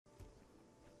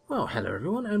Well, hello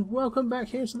everyone, and welcome back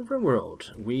here to the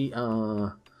Rimworld. We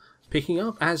are picking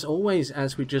up, as always,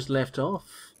 as we just left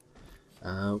off.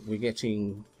 We're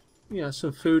getting,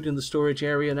 some food in the storage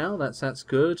area now. That's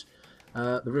good.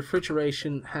 The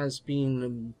refrigeration has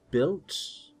been built.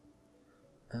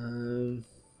 I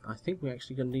think we're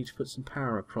actually going to need to put some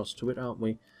power across to it, aren't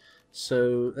we?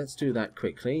 So let's do that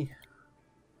quickly.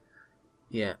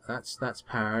 Yeah, that's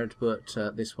powered, but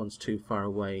this one's too far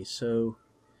away. So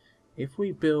if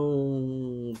we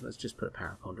build, let's just put a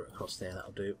power conduit across there,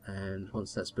 that'll do, and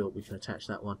once that's built we can attach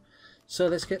that one. So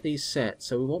let's get these set.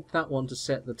 So we want that one to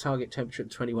set the target temperature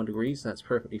at 21 degrees, that's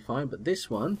perfectly fine, but this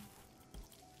one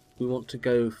we want to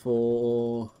go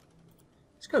for,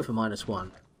 let's go for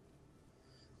 -1.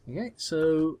 Okay,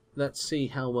 so let's see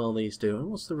how well these do.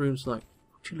 And what's the rooms like?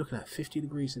 What are you looking at? 50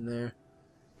 degrees in there.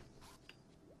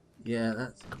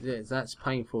 Yeah, that's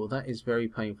painful. That is very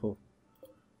painful.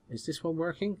 Is this one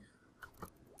working?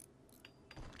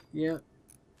 Yeah.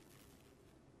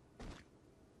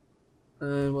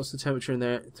 What's the temperature in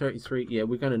there? 33. Yeah,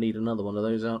 we're going to need another one of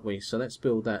those, aren't we? So let's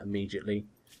build that immediately.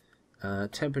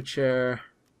 Temperature,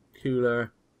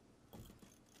 cooler.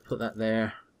 Put that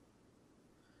there.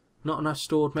 Not enough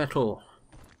stored metal.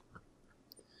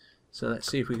 So let's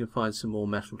see if we can find some more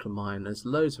metal to mine. There's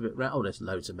loads of it. Oh, there's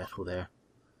loads of metal there.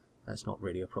 That's not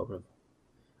really a problem.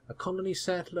 A colony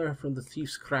settler from the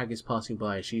Thief's Crag is passing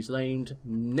by. She's named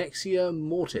Nexia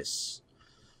Mortis.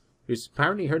 Who's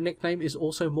apparently her nickname is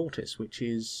also Mortis, which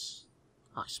is,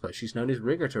 I suppose she's known as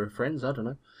Rigger to her friends. I don't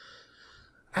know.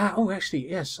 Oh, actually,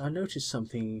 yes, I noticed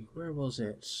something. Where was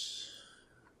it?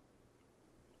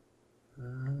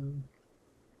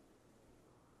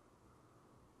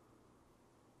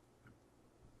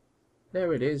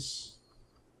 There it is.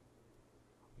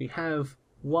 We have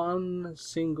one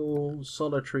single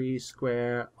solitary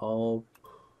square of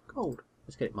gold.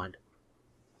 Let's get it mined.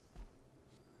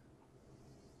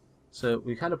 So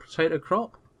we've had a potato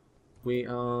crop. We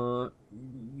are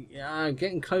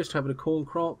getting close to having a corn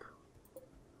crop.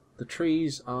 The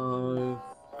trees are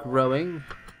growing.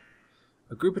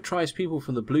 A group of tribespeople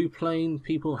from the Blue Plain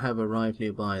people have arrived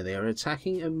nearby. They are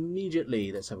attacking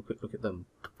immediately. Let's have a quick look at them.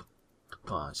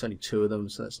 Oh, it's only 2 of them,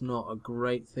 so that's not a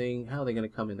great thing. How are they going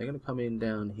to come in? They're going to come in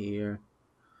down here.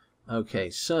 Okay,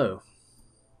 so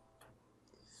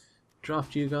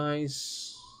draft you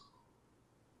guys.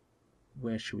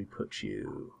 Where should we put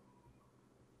you?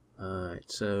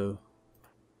 Alright, so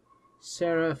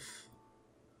Seraph,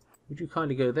 would you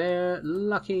kindly go there?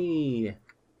 Lucky,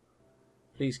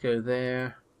 please go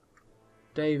there.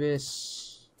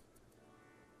 Davis,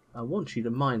 I want you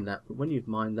to mine that, but when you've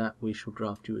mined that, we shall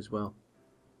draft you as well.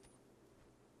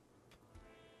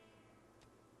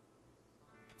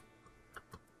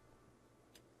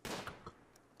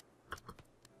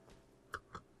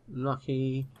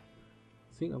 Lucky,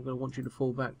 I think I'm going to want you to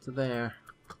fall back to there.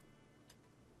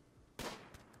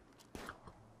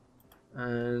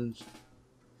 And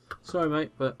sorry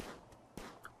mate, but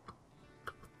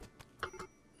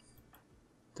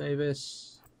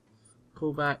Davis,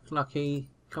 pull back. Lucky,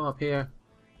 come up here.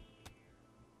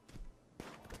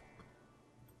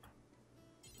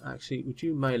 Actually, would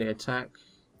you melee attack?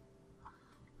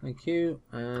 Thank you.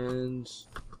 And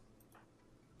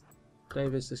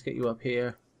Davis, let's get you up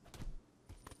here.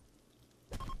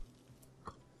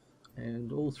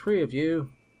 And all 3 of you,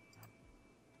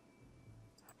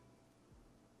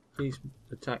 please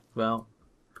attack Val.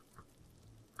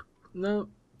 No.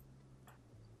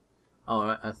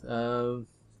 Alright, are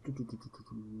we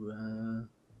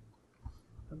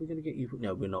going to get you?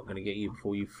 No, we're not going to get you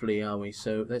before you flee, are we?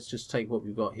 So let's just take what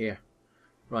we've got here.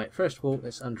 Right, first of all,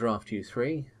 let's undraft you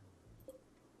 3.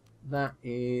 That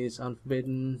is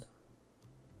unforbidden.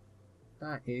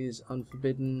 That is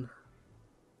unforbidden.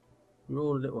 We're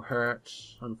all a little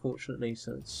hurt, unfortunately,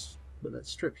 so let's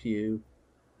strip you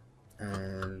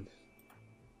and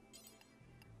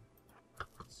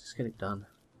let's just get it done.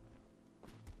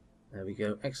 There we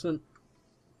go, excellent.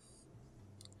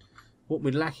 What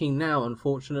we're lacking now,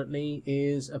 unfortunately,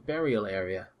 is a burial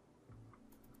area,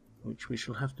 which we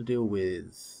shall have to deal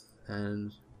with.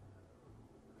 And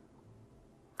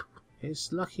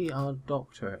is Lucky our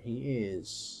doctor? He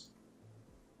is.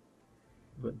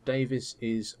 But Davis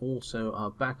is also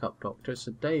our backup doctor.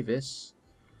 So Davis,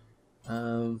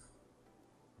 have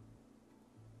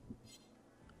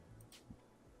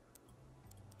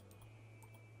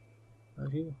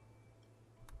you?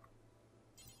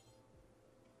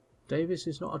 Davis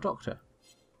is not a doctor.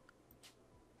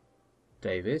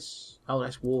 Davis. Oh,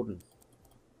 that's Warden.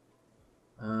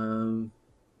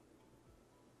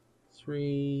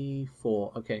 3,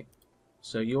 4. Okay.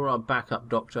 So you're our backup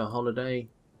doctor, Holiday.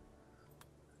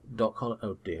 Doc Holiday.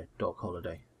 Oh dear, Doc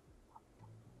Holiday.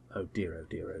 Oh dear, oh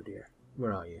dear, oh dear.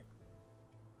 Where are you?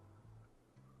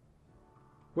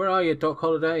 Where are you, Doc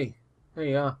Holiday? There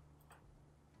you are.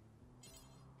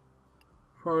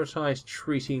 Prioritise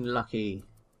treating Lucky.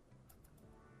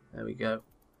 There we go.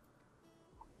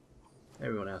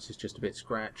 Everyone else is just a bit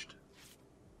scratched.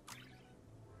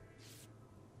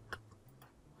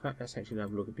 In fact, let's actually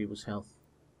have a look at people's health.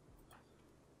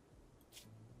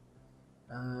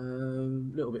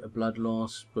 Little bit of blood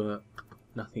loss, but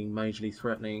nothing majorly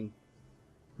threatening.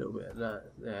 A little bit of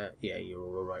that. Yeah, you're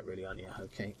all right, really, aren't you?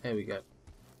 Okay, there we go.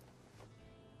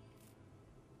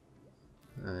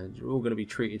 And you're all going to be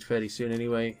treated fairly soon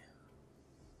anyway.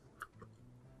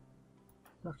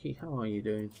 Lucky, how are you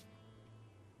doing?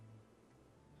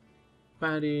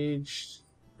 Bandaged.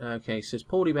 Okay, so it's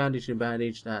poorly bandaged and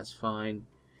bandaged. That's fine.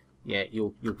 Yeah,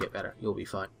 you'll get better. You'll be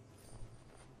fine.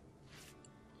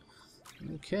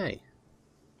 Okay.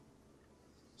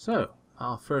 So,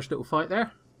 our first little fight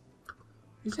there.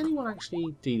 Is anyone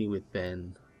actually dealing with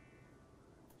Ben?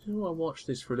 I just want to watch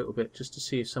this for a little bit just to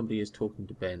see if somebody is talking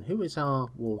to Ben. Who is our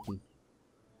warden?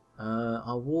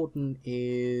 Our warden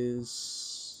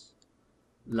is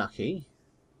Lucky.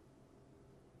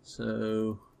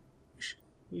 So,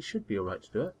 he should be alright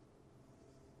to do it.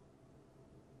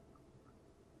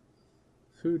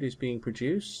 Food is being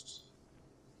produced.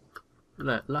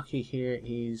 Look, Lucky here,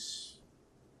 he's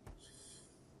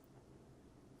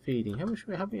feeding. How much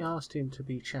have we asked him to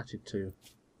be chatted to?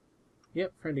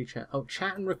 Yep, friendly chat. Oh,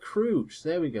 chat and recruit.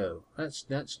 There we go.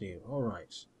 That's new. All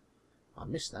right. I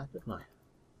missed that, didn't I?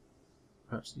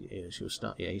 Perhaps she'll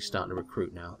start. Yeah, he's starting to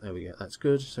recruit now. There we go. That's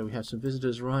good. So we have some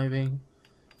visitors arriving.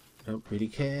 Don't really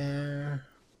care.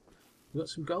 We got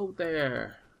some gold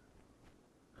there.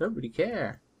 Don't really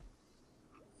care.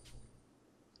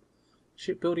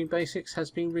 Shipbuilding basics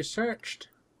has been researched.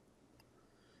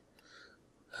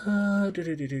 What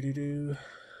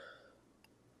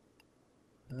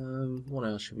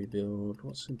else should we build?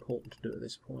 What's important to do at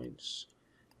this point? To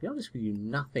be honest with you,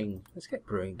 nothing. Let's get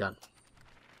brewing done.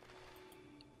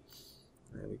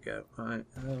 There we go. Right.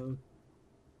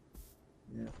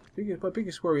 Yeah. My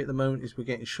biggest worry at the moment is we're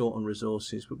getting short on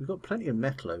resources, but we've got plenty of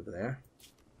metal over there.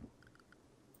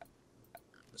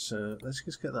 So let's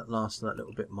just get that last of that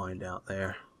little bit mined out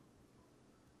there,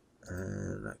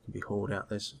 and that can be hauled out.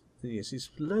 There's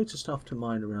loads of stuff to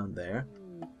mine around there.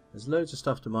 There's loads of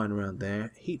stuff to mine around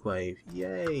there. Heat wave,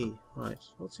 yay! Right,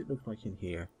 what's it look like in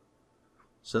here?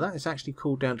 So that is actually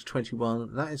cooled down to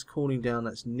 21. That is cooling down.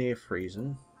 That's near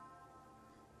freezing.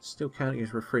 Still counting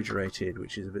as refrigerated,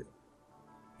 which is a bit.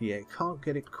 Yeah, it can't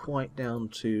get it quite down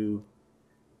to.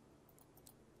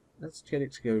 Let's get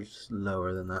it to go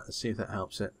lower than that. Let's see if that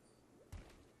helps it.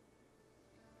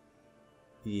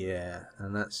 Yeah,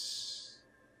 and that's.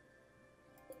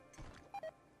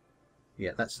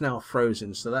 Yeah, that's now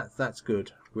frozen, so that's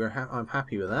good. I'm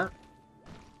happy with that.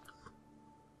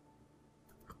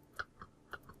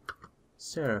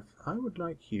 Seraph, I would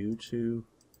like you to.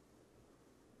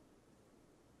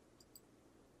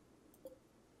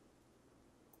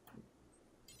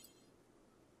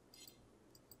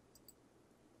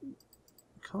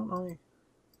 Can't I?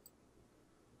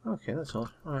 Okay, that's odd.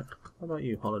 Alright, how about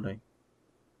you, Holiday?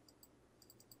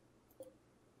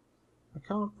 I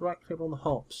can't right click on the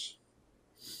hops.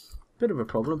 Bit of a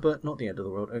problem, but not the end of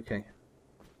the world. Okay.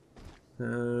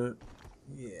 Yeah,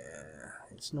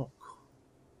 it's not.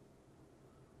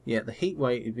 Yeah, the heat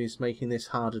wave is making this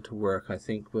harder to work, I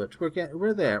think, but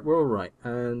we're there. We're all right.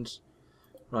 And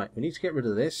right, we need to get rid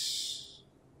of this.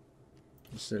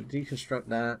 So deconstruct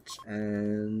that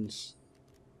and.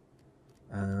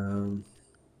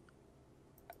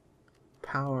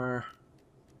 Power.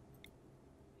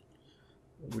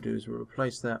 What we'll do is we'll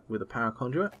replace that with a power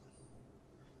conduit,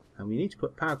 and we need to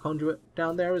put power conduit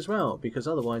down there as well, because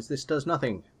otherwise this does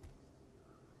nothing.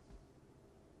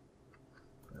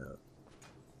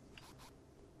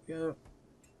 Go.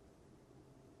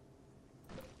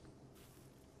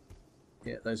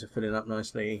 Yeah, those are filling up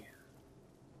nicely.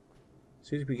 As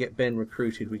soon as we get Ben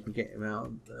recruited, we can get him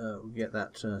out. Get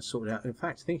that sorted out. In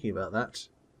fact, thinking about that,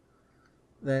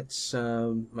 let's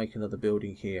make another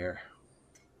building here.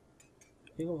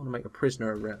 I think I want to make a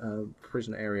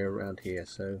prisoner area around here.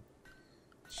 So,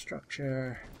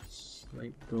 structure,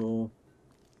 slate door.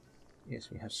 Yes,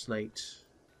 we have slate.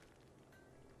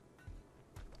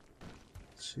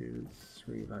 2,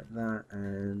 3 like that,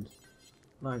 and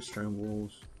limestone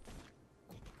walls.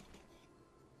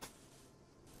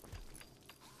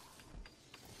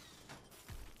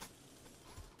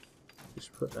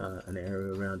 Just put an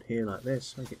area around here like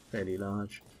this, make it fairly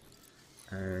large,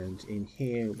 and in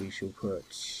here we shall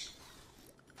put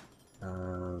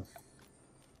A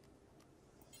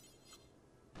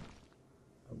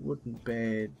wooden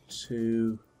bed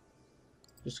to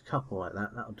just a couple like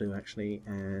that. That'll do actually,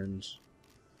 and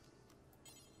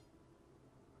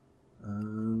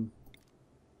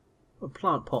put a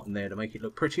plant pot in there to make it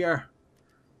look prettier.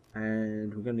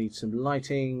 And we're going to need some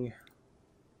lighting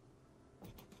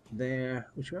there,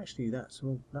 which will actually that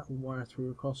will wire through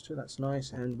across to. That's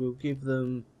nice, and we'll give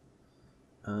them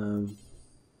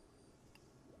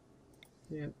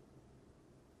yeah,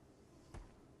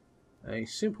 a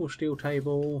simple steel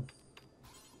table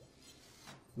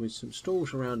with some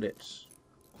stools around it,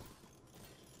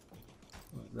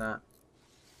 like that.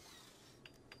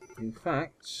 In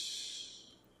fact,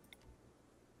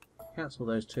 cancel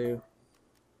those two.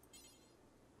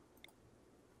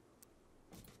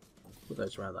 Put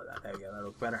those around like that. There we go. That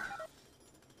looks better.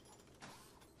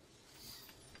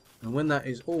 And when that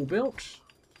is all built,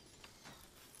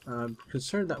 I'm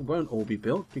concerned that won't all be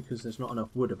built because there's not enough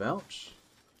wood about.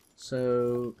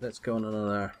 So let's go on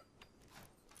another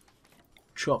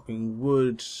chopping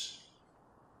wood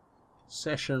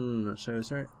session. So is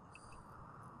there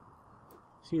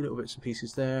a few little bits and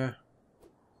pieces there.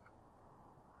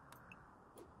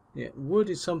 Yeah, wood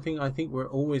is something I think we're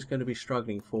always going to be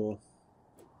struggling for.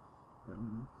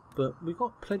 But we've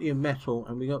got plenty of metal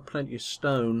and we've got plenty of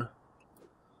stone.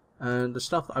 And the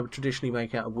stuff that I would traditionally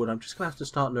make out of wood, I'm just going to have to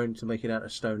start learning to make it out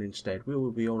of stone instead. We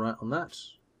will be alright on that.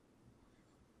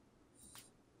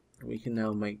 We can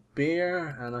now make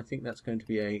beer, and I think that's going to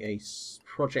be a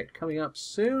project coming up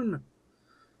soon.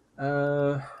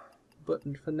 But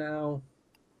for now,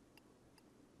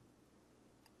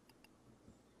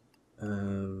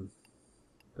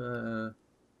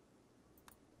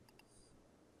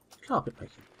 carpet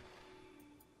making.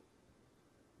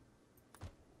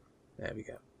 There we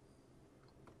go.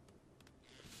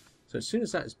 So as soon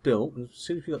as that's built, and as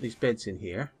soon as we've got these beds in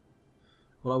here,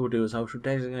 what I will do is I will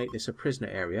designate this a prisoner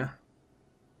area.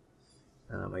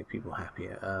 And that'll make people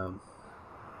happier.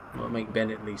 I'll make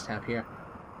Ben at least happier.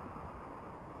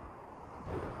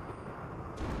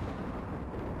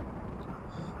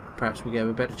 Perhaps we have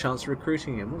a better chance of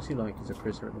recruiting him. What's he like as a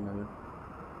prisoner at the moment?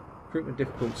 Recruitment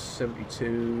difficulty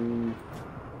 72.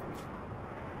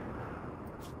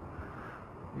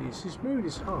 His mood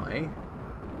is high.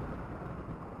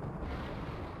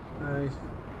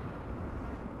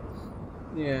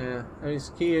 Yeah,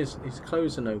 his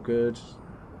clothes are no good.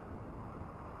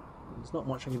 There's not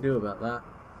much I can do about that.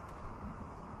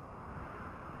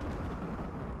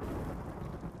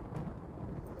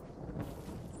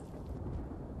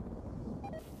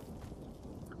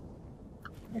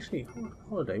 Actually,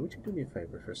 Holiday, would you do me a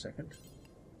favour for a second?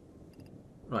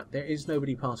 Right, there is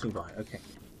nobody passing by. Okay.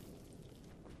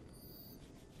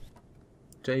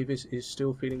 Davis is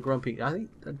still feeling grumpy. I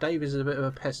think Davis is a bit of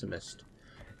a pessimist,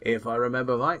 if I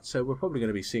remember right. So we're probably going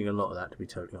to be seeing a lot of that, to be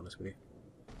totally honest with you.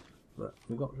 But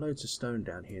we've got loads of stone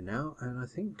down here now, and I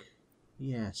think,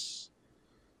 yes.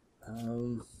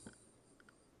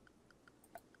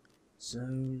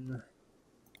 Zone.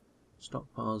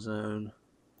 Stockpile zone.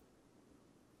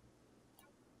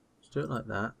 Let's do it like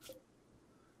that.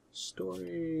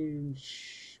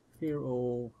 Storage. Here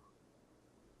all.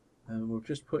 And we'll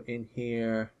just put in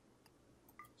here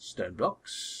stone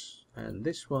blocks, and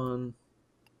this one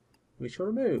we shall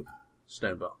remove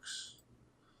stone blocks.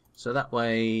 So that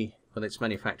way, when it's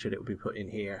manufactured, it will be put in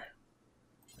here.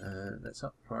 Let's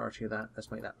up the priority of that.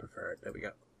 Let's make that preferred. There we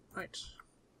go. Right.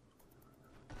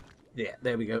 Yeah,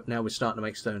 there we go. Now we're starting to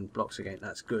make stone blocks again.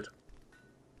 That's good.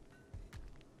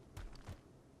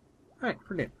 Right,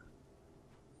 brilliant.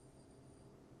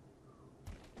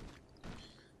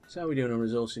 So how are we doing on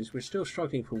resources? We're still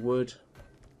struggling for wood.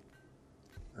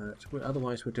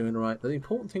 Otherwise we're doing alright. But the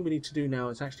important thing we need to do now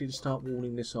is actually to start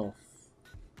walling this off.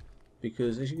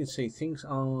 Because as you can see, things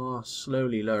are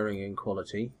slowly lowering in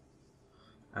quality.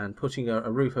 And putting a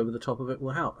roof over the top of it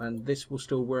will help. And this will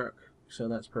still work. So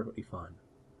that's perfectly fine.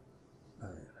 I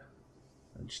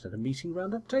just had a meeting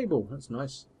round that table. That's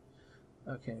nice.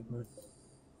 Okay, good.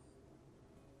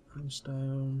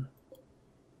 Limestone.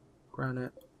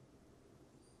 Granite.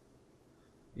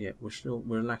 Yeah,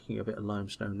 we're lacking a bit of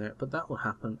limestone there, but that will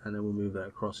happen, and then we'll move that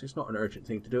across. It's not an urgent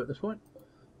thing to do at this point.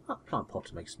 Oh, plant pot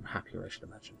to make some happier, I should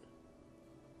imagine.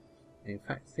 In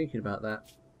fact, thinking about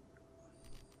that,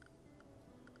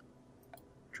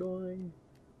 join,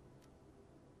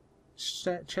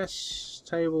 set, chest,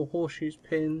 table, horseshoes,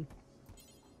 pin.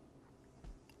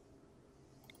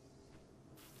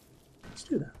 Let's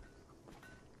do that.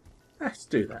 Let's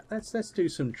do that. Let's do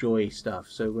some joy stuff.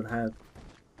 So we'll have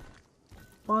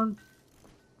 1,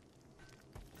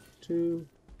 2,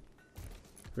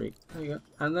 3. There you go.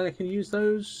 And then they can use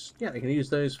those. Yeah, they can use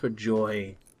those for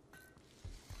joy.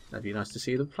 That'd be nice to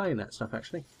see them playing that stuff,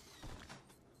 actually.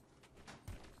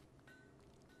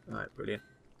 Alright, brilliant.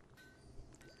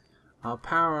 Our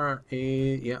power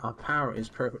is... Yeah, our power is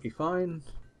perfectly fine.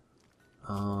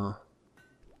 Yeah,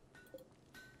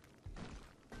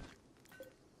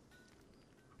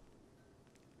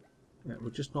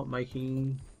 we're just not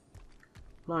making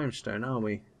limestone, are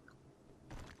we?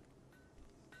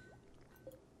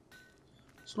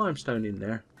 It's limestone in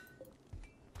there.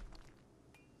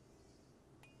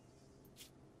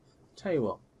 Tell you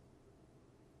what.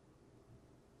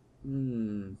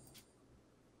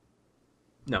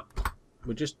 No.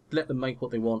 We'll just let them make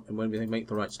what they want, and when they make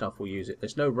the right stuff, we'll use it.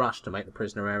 There's no rush to make the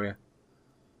prisoner area.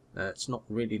 It's not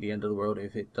really the end of the world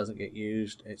if it doesn't get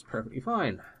used. It's perfectly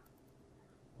fine.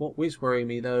 What is worrying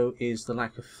me, though, is the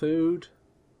lack of food.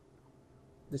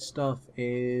 This stuff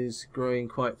is growing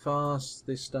quite fast.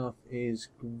 This stuff is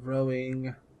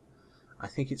growing. I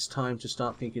think it's time to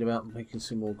start thinking about making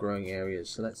some more growing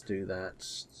areas. So let's do that.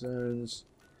 Zones.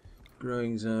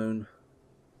 Growing zone.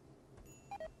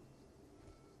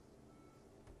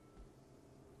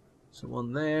 So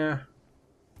one there.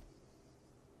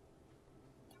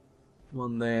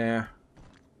 One there.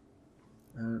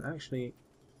 And actually,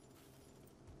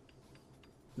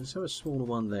 let's have a smaller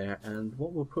one there. And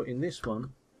what we'll put in this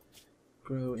one,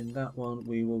 grow in that one,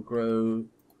 we will grow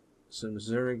some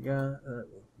zuriga,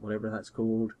 whatever that's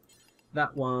called.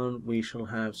 That one we shall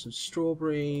have some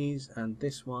strawberries, and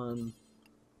this one,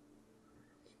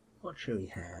 what shall we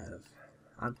have?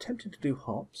 I'm tempted to do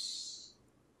hops,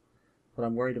 but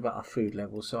I'm worried about our food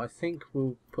level, so I think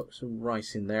we'll put some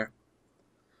rice in there.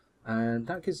 And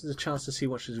that gives us a chance to see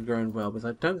what is growing well, because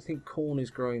I don't think corn is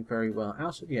growing very well.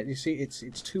 Yeah, you see,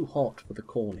 it's too hot for the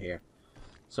corn here.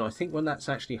 So I think when that's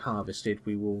actually harvested,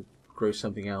 we will grow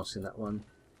something else in that one.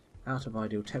 Out of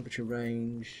ideal temperature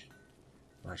range.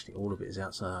 Well, actually, all of it is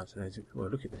outside. Well,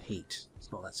 look at the heat.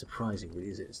 It's not that surprising, really,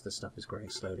 is it? The stuff is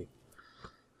growing slowly.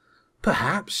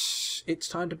 Perhaps it's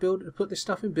time to put this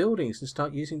stuff in buildings and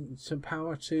start using some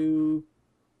power to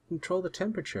control the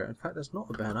temperature. In fact, that's not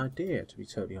a bad idea, to be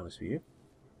totally honest with you.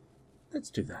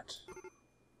 Let's do that.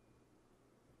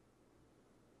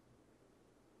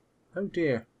 Oh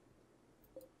dear.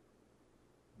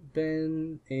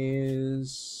 Ben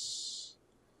is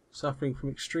suffering from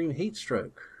extreme heat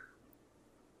stroke.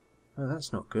 Oh,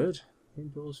 that's not good.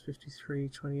 Indoors 53,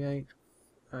 28.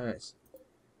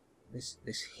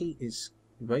 This heat is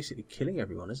basically killing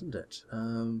everyone, isn't it?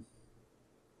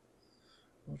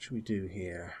 What should we do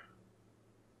here?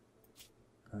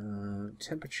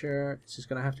 Temperature. This is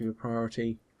going to have to be a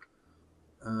priority.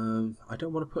 I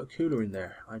don't want to put a cooler in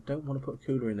there. I don't want to put a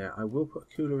cooler in there. I will put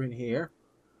a cooler in here.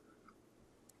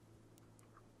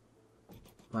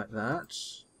 Like that.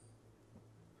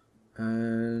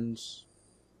 And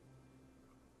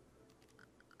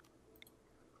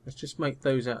let's just make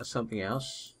those out of something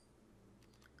else.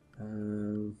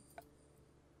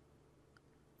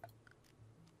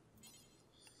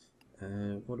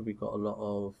 What have we got? A lot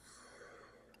of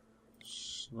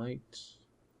slate.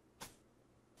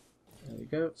 There we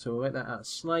go. So we'll make that out of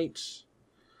slate.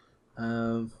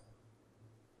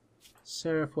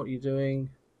 Seraph, what are you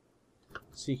doing?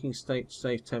 Seeking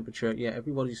safe temperature. Yeah,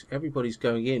 everybody's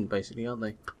going in basically, aren't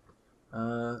they?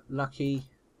 Lucky.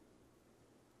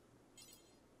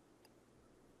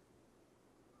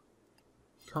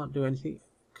 Can't do anything.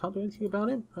 Can't do anything about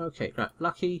him. Okay, right.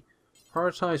 Lucky.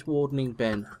 Prioritize wardening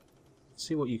Ben.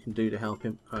 See what you can do to help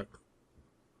him. Right.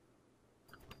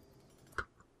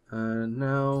 And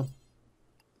now,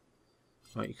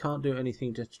 right, you can't do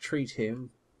anything to treat him.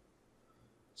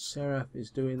 Seraph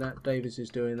is doing that. Davis is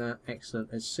doing that. Excellent.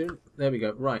 As soon, there we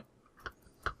go. Right.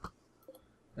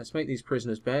 Let's make these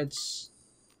prisoners' beds.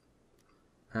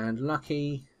 And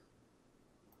Lucky.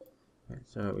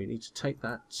 So we need to take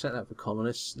that, set that for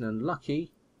colonists, and then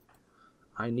Lucky,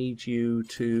 I need you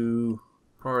to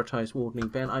prioritize wardening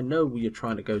Ben. I know you're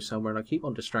trying to go somewhere, and I keep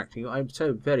on distracting you. I'm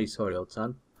so very sorry, old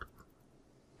son.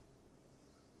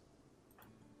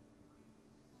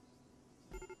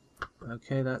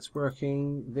 Okay, that's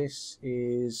working. This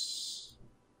is...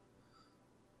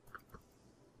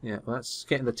 yeah, well, that's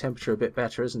getting the temperature a bit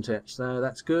better, isn't it? So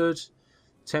that's good.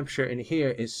 Temperature in here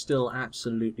is still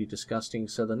absolutely disgusting,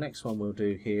 so the next one we'll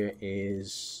do here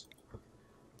is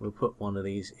we'll put one of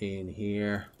these in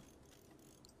here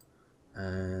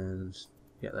and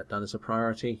get that done as a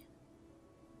priority.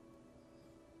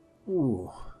 Ooh,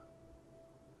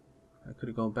 that could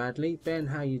have gone badly. Ben,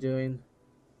 how you doing?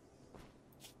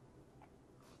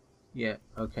 Yeah,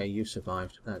 okay, you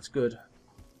survived. That's good.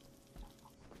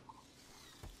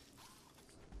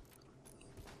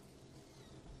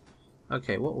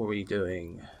 Okay, what were we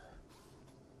doing?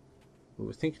 We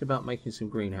were thinking about making some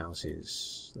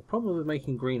greenhouses. The problem with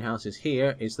making greenhouses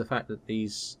here is the fact that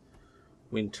these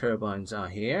wind turbines are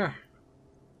here.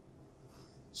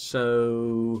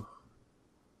 So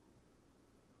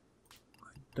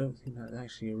I don't think that's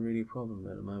actually a really problem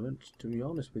at the moment, to be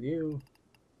honest with you.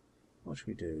 What should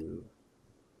we do?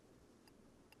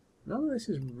 None of this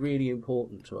is really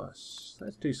important to us.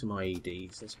 Let's do some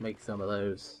IEDs. Let's make some of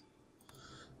those.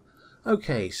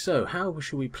 Okay, so how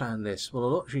should we plan this?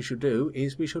 Well, what we should do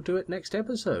is we shall do it next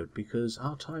episode because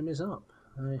our time is up.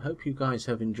 I hope you guys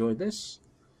have enjoyed this.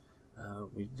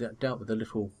 We dealt with a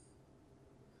little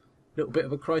bit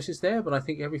of a crisis there, but I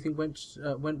think everything went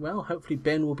well. Hopefully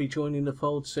Ben will be joining the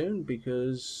fold soon,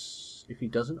 because if he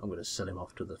doesn't, I'm going to sell him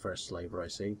off to the first slaver I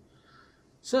see.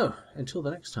 So, until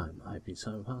the next time, I've been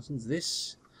Simon Parsons.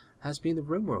 This has been the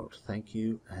Rimworld. Thank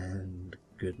you and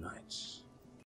good night.